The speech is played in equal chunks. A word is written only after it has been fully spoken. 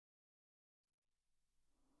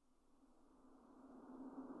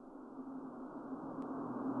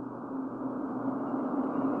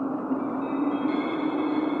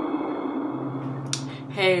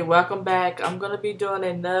Hey, welcome back. I'm going to be doing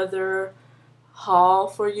another haul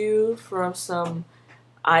for you from some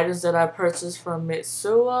items that I purchased from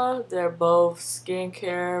Mitsuwa. They're both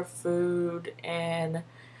skincare, food, and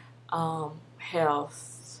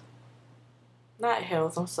health. Not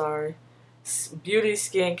health, I'm sorry. Beauty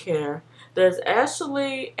skincare. There's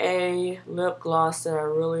actually a lip gloss that I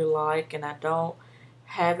really like, and I don't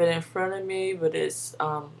have it in front of me, but it's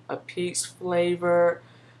a peach flavor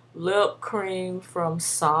lip cream from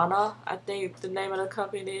Sana, I think the name of the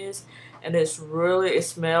company is, and it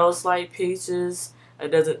smells like peaches. It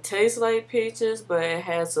doesn't taste like peaches, but it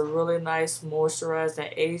has a really nice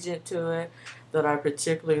moisturizing agent to it that I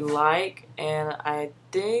particularly like, and I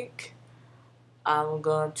think I'm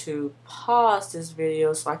going to pause this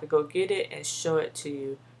video so I can go get it and show it to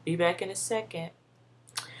you. Be back in a second.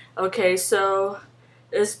 Okay, so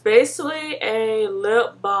it's basically a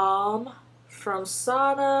lip balm from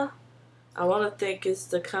Sana. I want to think it's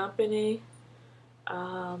the company.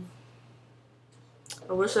 I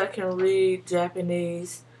wish I can read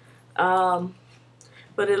Japanese. But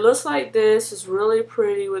it looks like this. It's really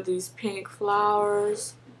pretty with these pink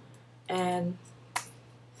flowers. And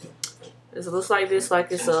it looks like this,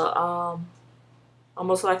 like it's a,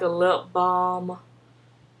 almost like a lip balm.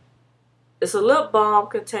 It's a lip balm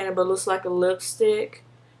container, but it looks like a lipstick.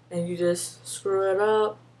 And you just screw it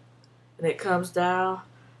up and it comes down.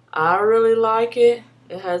 I really like it.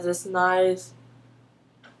 It has this nice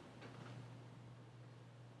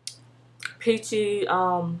peachy,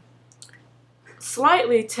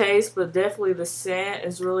 slightly taste, but definitely the scent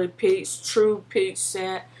is really peach, true peach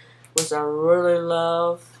scent, which I really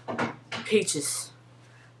love. Peaches.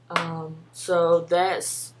 So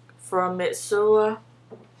that's from Mitsuwa.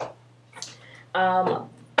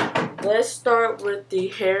 Let's start with the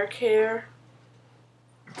hair care.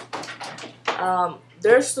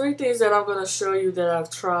 There's 3 things that I'm going to show you that I've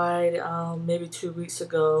tried maybe 2 weeks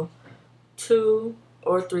ago. 2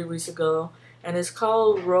 or 3 weeks ago. And it's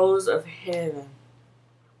called Rose of Heaven.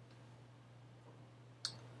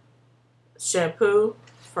 Shampoo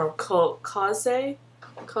from Kaze.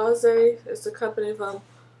 Kaze is the company from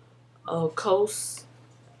Coast,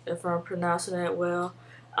 if I'm pronouncing that well.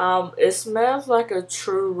 It smells like a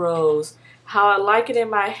true rose. How I like it in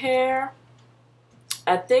my hair,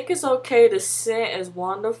 I think it's okay. The scent is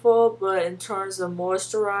wonderful, but in terms of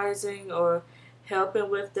moisturizing or helping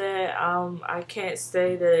with that, I can't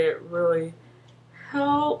say that it really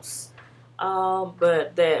helps.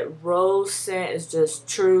 But that rose scent is just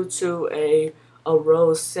true to a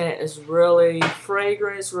rose scent. It's really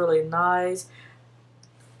fragrant. It's really nice.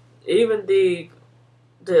 Even the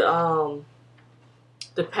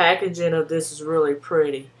packaging of this is really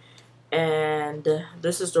pretty. And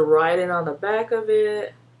this is the writing on the back of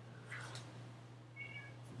it.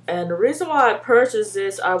 And the reason why I purchased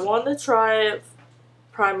this, I wanted to try it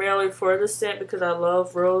primarily for the scent because I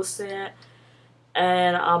love rose scent.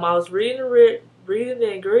 And I was reading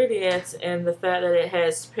the ingredients and the fact that it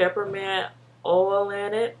has peppermint oil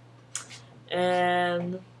in it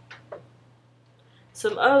and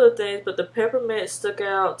some other things, but the peppermint stuck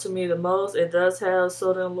out to me the most. It does have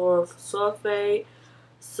sodium lauryl sulfate.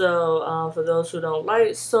 So for those who don't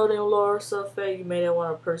like sodium lauryl sulfate, you may not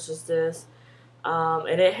want to purchase this.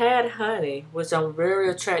 And it had honey, which I'm very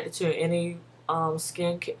attracted to in any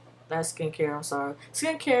skincare,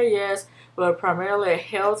 yes, but primarily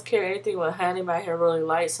healthcare. Anything with honey, my hair really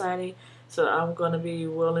likes honey, so I'm going to be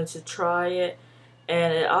willing to try it.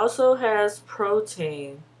 And it also has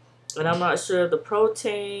protein, and I'm not sure if the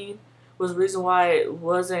protein was the reason why it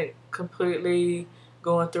wasn't completely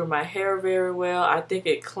going through my hair very well. I think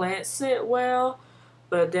it cleansed it well,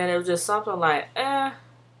 but then it was just something like,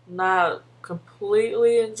 not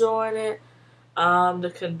completely enjoying it.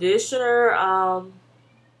 The conditioner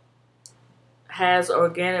has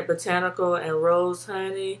organic botanical and rose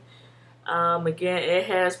honey. Again, it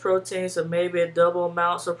has protein, so maybe double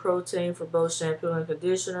amounts of protein for both shampoo and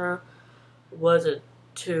conditioner. Wasn't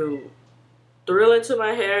too thrilling to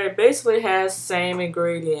my hair. It basically has same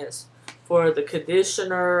ingredients for the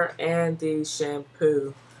conditioner and the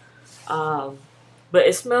shampoo. But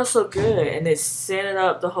it smells so good, and it scented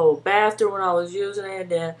up the whole bathroom when I was using it. And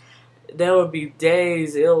then there would be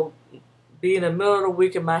days it'll be in the middle of the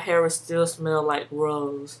week and my hair would still smell like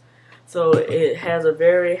rose. So it has a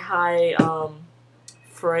very high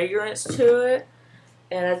fragrance to it.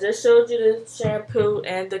 And I just showed you the shampoo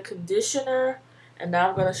and the conditioner, and now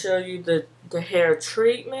I'm going to show you the hair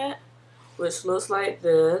treatment, which looks like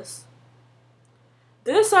this.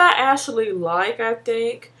 This I actually like, I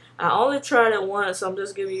think. I only tried it once, so I'm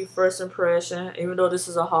just giving you first impression. Even though this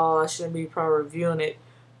is a haul, I shouldn't be probably reviewing it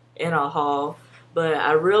in a haul. But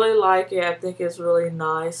I really like it. I think it's really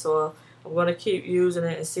nice. So I'm going to keep using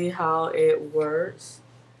it and see how it works.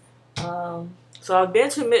 So I've been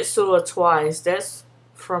to Mitsuwa twice. That's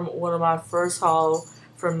from one of my first haul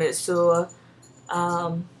from Mitsuwa.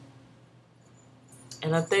 Um,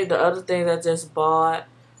 and I think the other things I just bought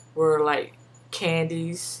were like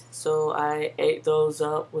candies. So I ate those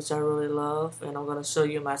up, which I really love. And I'm going to show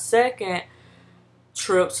you my second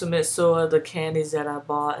trip to Mitsuwa, the candies that I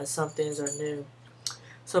bought, and some things are new.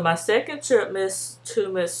 So my second trip to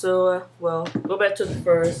Mitsuwa, well, go back to the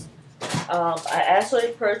first. I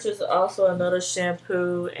actually purchased also another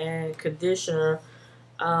shampoo and conditioner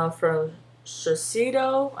from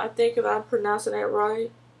Shiseido, I think, if I'm pronouncing that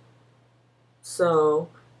right. So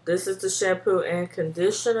this is the shampoo and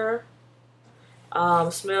conditioner.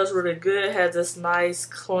 Smells really good. Has this nice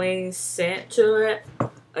clean scent to it.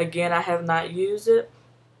 Again, I have not used it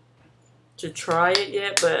to try it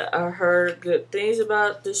yet, but I heard good things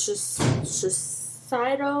about the Shiseido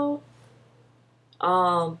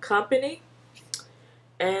company.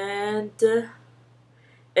 And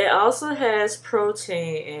it also has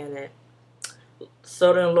protein in it.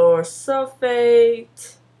 Sodium lauryl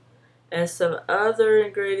sulfate and some other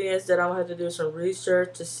ingredients that I'm going to have to do some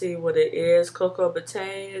research to see what it is. Cocoa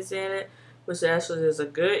betaine is in it, which actually is a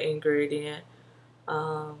good ingredient.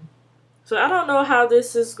 So I don't know how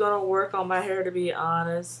this is going to work on my hair, to be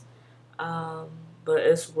honest. But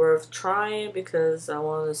it's worth trying because I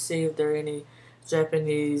want to see if there are any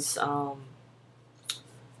Japanese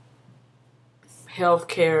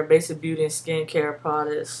healthcare, basic beauty and skincare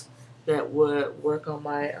products that would work on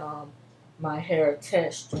my my hair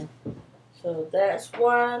texture. So that's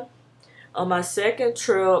one. On my second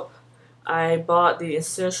trip, I bought the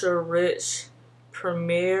Essential Rich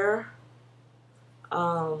Premier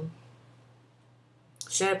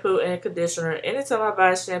shampoo and conditioner. Anytime I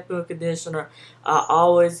buy shampoo and conditioner, I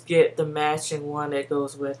always get the matching one that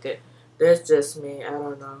goes with it. That's just me. I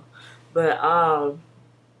don't know. But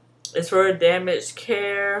it's for damage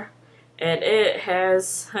care, and it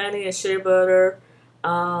has honey and shea butter.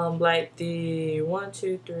 Like the 1,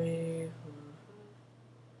 2, 3.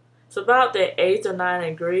 It's about the 8th or 9th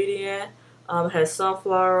ingredient. It has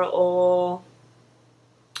sunflower oil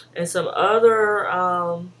and some other.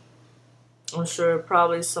 I'm sure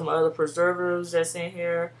probably some other preservatives that's in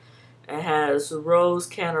here. It has rose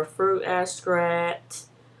canner fruit extract,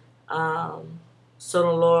 sodium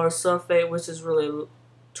lauryl sulfate, which is really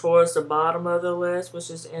towards the bottom of the list, which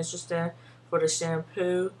is interesting for the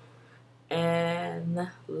shampoo. And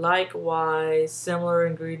likewise, similar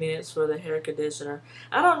ingredients for the hair conditioner.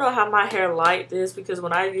 I don't know how my hair liked this because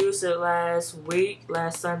when I used it last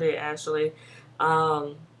Sunday actually,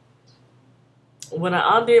 when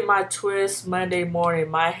I undid my twist Monday morning,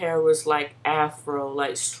 my hair was like afro,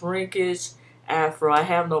 like shrinkage afro. I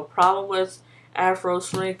have no problem with afro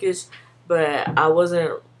shrinkage, but I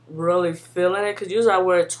wasn't really feeling it because usually I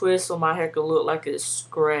wear a twist so my hair could look like it's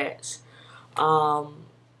scratched.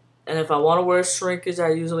 And if I want to wear shrinkage, I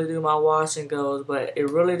usually do my wash and goes, but it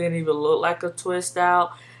really didn't even look like a twist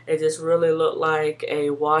out. It just really looked like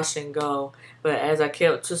a wash and go. But as I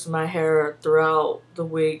kept twisting my hair throughout the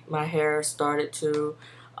week, my hair started to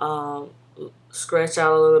scratch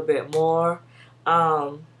out a little bit more.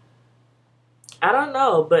 I don't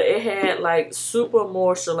know, but it had like super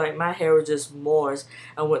moisture, like my hair was just moist.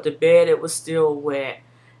 And with the bed, it was still wet.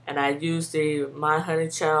 And I used the My Honey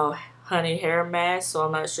Child honey hair mask, so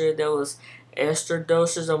I'm not sure if there was extra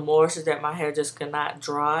doses of moisture that my hair just could not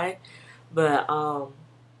dry. But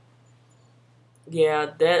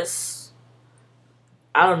yeah,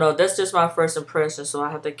 I don't know, that's just my first impression, so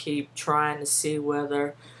I have to keep trying to see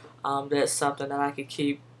whether that's something that I could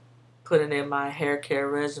keep putting in my hair care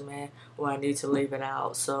regimen or I need to leave it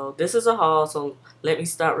out. So this is a haul, so let me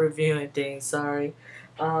stop reviewing things. Sorry.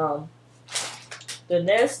 The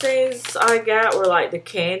next things I got were like the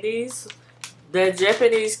candies. The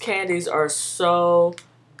Japanese candies are so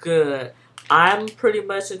good. I'm pretty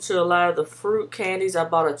much into a lot of the fruit candies. I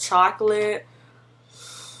bought a chocolate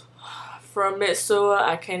from Mitsuwa.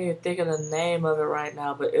 I can't even think of the name of it right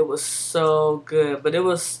now, but it was so good. But it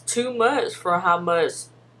was too much for how much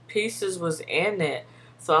pieces was in it.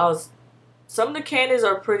 So some of the candies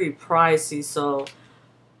are pretty pricey, so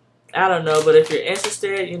I don't know, but if you're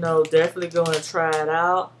interested, you know, definitely go and try it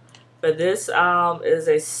out. But this is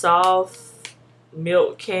a soft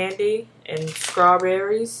milk candy and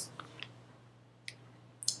strawberries.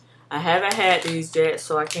 I haven't had these yet,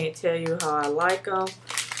 so I can't tell you how I like them.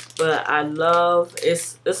 But I love,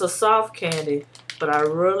 it's a soft candy, but I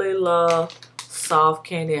really love soft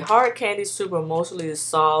candy. Hard candy super mostly is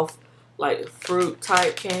soft, like fruit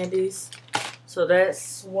type candies. So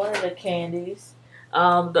that's one of the candies. The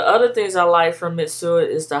other things I like from Mitsuwa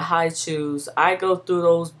is the high chews. I go through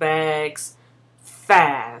those bags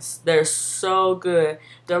fast. They're so good.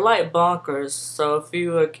 They're like bunkers. So if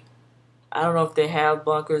you, I don't know if they have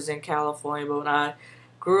bunkers in California, but when I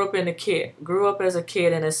grew up as a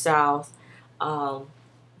kid in the South, um,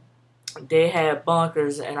 they had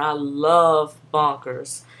bunkers, and I love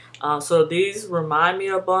bunkers. So these remind me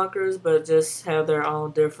of bunkers, but just have their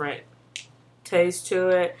own different taste to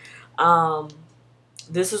it.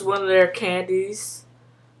 This is one of their candies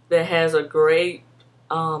that has a great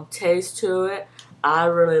taste to it. I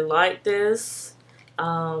really like this.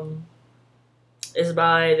 It's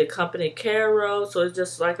by the company Caro, so it's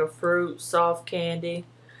just like a fruit soft candy.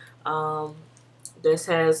 This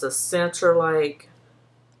has a center, like,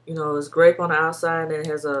 you know, it's grape on the outside, and it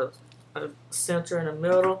has a center in the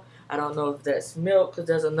middle. I don't know if that's milk, because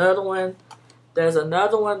there's another one. There's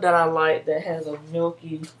another one that I like that has a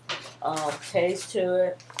milky taste to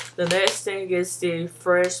it. The next thing is the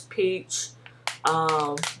fresh peach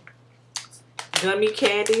gummy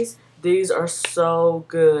candies. These are so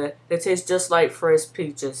good. They taste just like fresh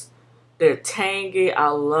peaches. They're tangy. I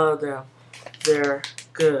love them. They're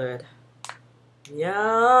good.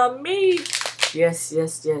 Yummy. Yes,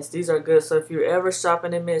 yes, yes. These are good. So if you're ever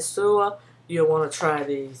shopping in Mitsuwa, you'll want to try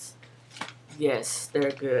these. Yes,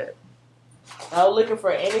 they're good. I was looking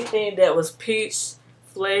for anything that was peach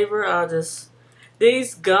flavor.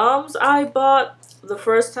 These gums I bought the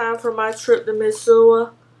first time for my trip to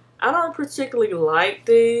Mitsuwa, I don't particularly like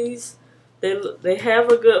these. They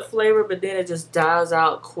have a good flavor, but then it just dies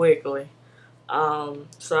out quickly. So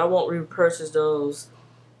I won't repurchase those.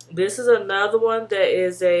 This is another one that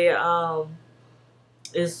is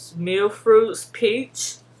it's Meal Fruits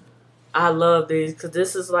Peach. I love these because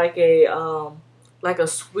this is like a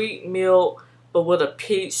sweet milk, but with a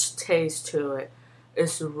peach taste to it.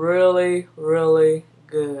 It's really, really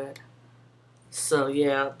good. So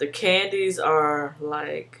yeah, the candies are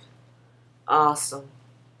like awesome.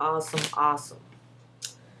 Awesome, awesome.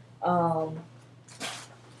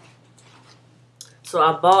 So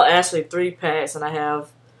I bought actually 3 packs, and I have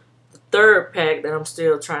the 3rd pack that I'm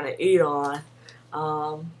still trying to eat on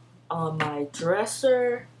my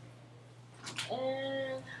dresser.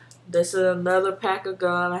 And this is another pack of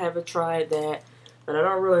gum. I haven't tried that, but I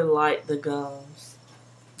don't really like the gums.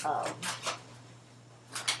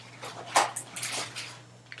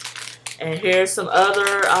 And here's some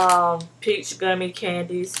other peach gummy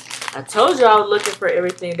candies. I told you I was looking for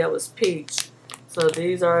everything that was peach. So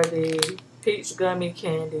these are the peach gummy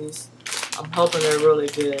candies. I'm hoping they're really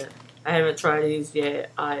good. I haven't tried these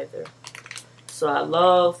yet either. So I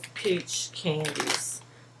love peach candies.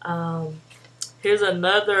 Here's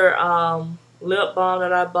another lip balm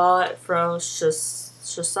that I bought from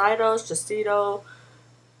Shiseido.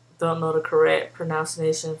 Don't know the correct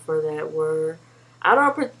pronunciation for that word.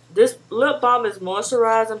 This lip balm is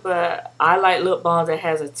moisturizing, but I like lip balm that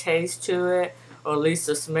has a taste to it, or at least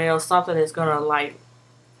a smell, something that's gonna like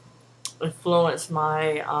influence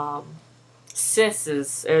my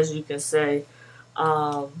senses, as you can say.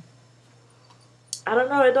 I don't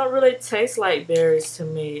know. It don't really taste like berries to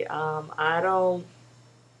me. I don't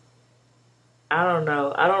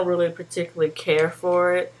know. I don't really particularly care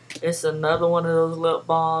for it. It's another one of those lip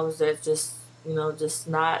balms that just, you know, just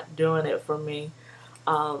not doing it for me.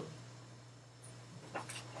 I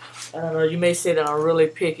don't know. You may say that I'm really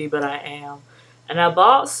picky, but I am. And I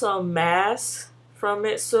bought some masks from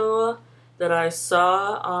Mitsuwa that I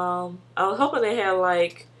saw. I was hoping they had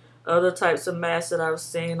like other types of masks that I've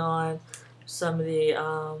seen on some of the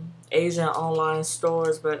Asian online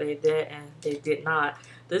stores, but they didn't. They did not.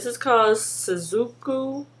 This is called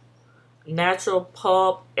Suzuku Natural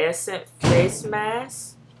Pulp Essence Face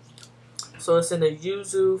Mask. So it's in the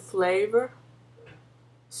yuzu flavor.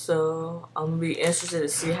 So I'm going to be interested to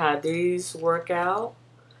see how these work out.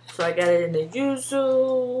 So I got it in the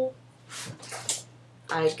yuzu.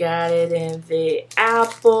 I got it in the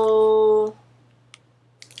apple.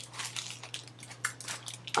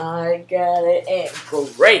 I got it in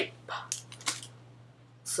grape.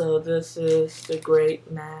 So this is the grape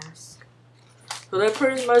mask. So that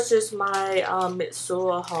pretty much is my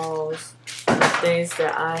Mitsuwa hauls. The things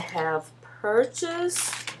that I have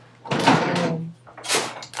purchased.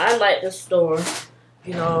 I like the store.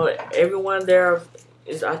 You know, everyone there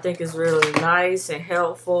I think is really nice and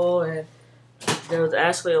helpful. And there was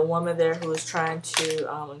actually a woman there who was trying to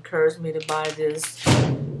encourage me to buy this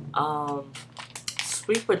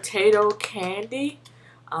sweet potato candy.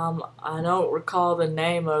 I don't recall the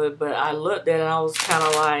name of it, but I looked at it and I was kind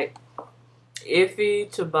of like,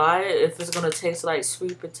 iffy to buy it if it's gonna taste like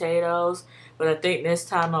sweet potatoes. But I think next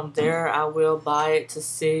time I'm there, I will buy it to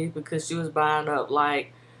see, because she was buying up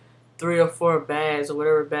like 3 or 4 bags or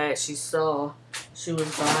whatever bags she saw. She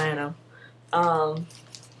was buying them.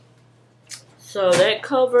 So that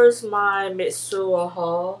covers my Mitsuwa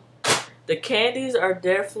haul. The candies are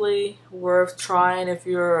definitely worth trying if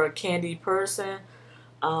you're a candy person.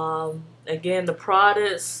 Again, the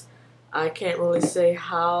products, I can't really say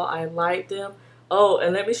how I like them. Oh,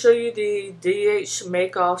 and let me show you the DH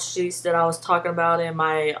Make-Off sheets that I was talking about in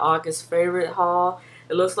my August favorite haul.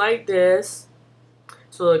 It looks like this.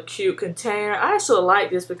 So a cute container. I actually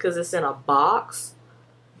like this because it's in a box.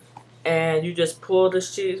 And you just pull the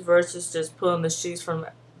sheets versus just pulling the sheets from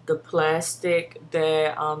the plastic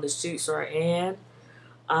that the sheets are in.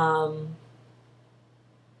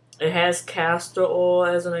 It has castor oil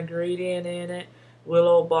as an ingredient in it,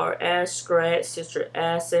 willow bark extract, citric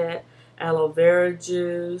acid, aloe vera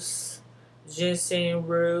juice, ginseng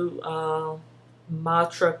root,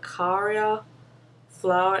 matracaria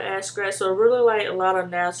flower extract. So really like a lot of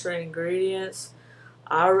natural ingredients.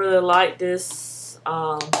 I really like this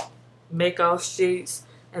make-off sheets,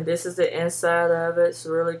 and this is the inside of it. It's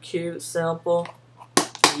really cute, simple.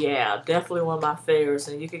 Yeah, definitely one of my favorites,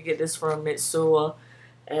 and you can get this from Mitsuwa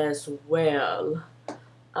as well.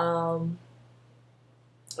 And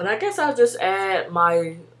I guess I'll just add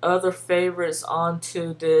my other favorites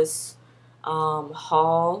onto this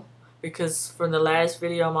haul, because from the last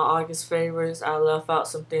video, my August favorites, I left out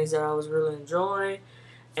some things that I was really enjoying.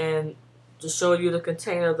 And to show you the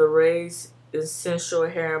container of the Rays Essential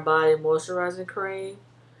Hair and Body Moisturizing Cream.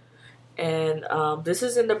 And this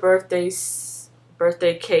is in the birthday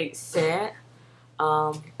cake scent.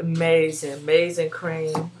 Amazing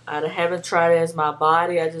cream. I haven't tried it as my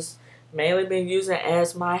body. I just mainly been using it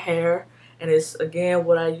as my hair, and it's again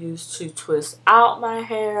what I use to twist out my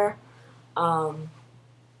hair.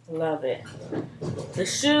 Love it. The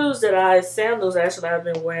shoes that sandals actually I've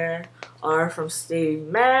been wearing are from Steve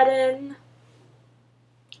Madden.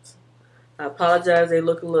 I apologize, they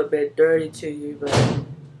look a little bit dirty to you, but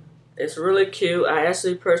it's really cute. I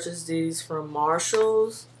actually purchased these from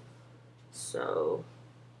Marshall's. So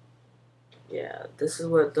yeah, this is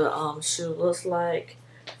what the shoe looks like.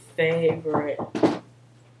 Favorite.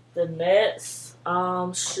 The next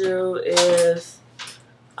shoe is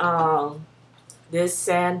this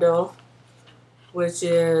sandal, which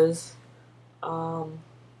is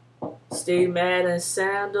Steve Madden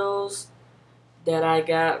sandals that I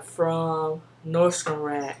got from Nordstrom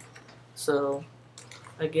Rack. So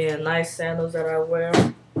again, nice sandals that I wear.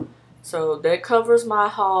 So that covers my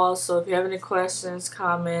haul. So if you have any questions,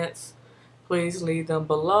 comments, please leave them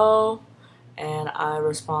below, and I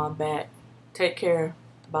respond back. Take care.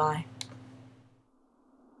 Bye.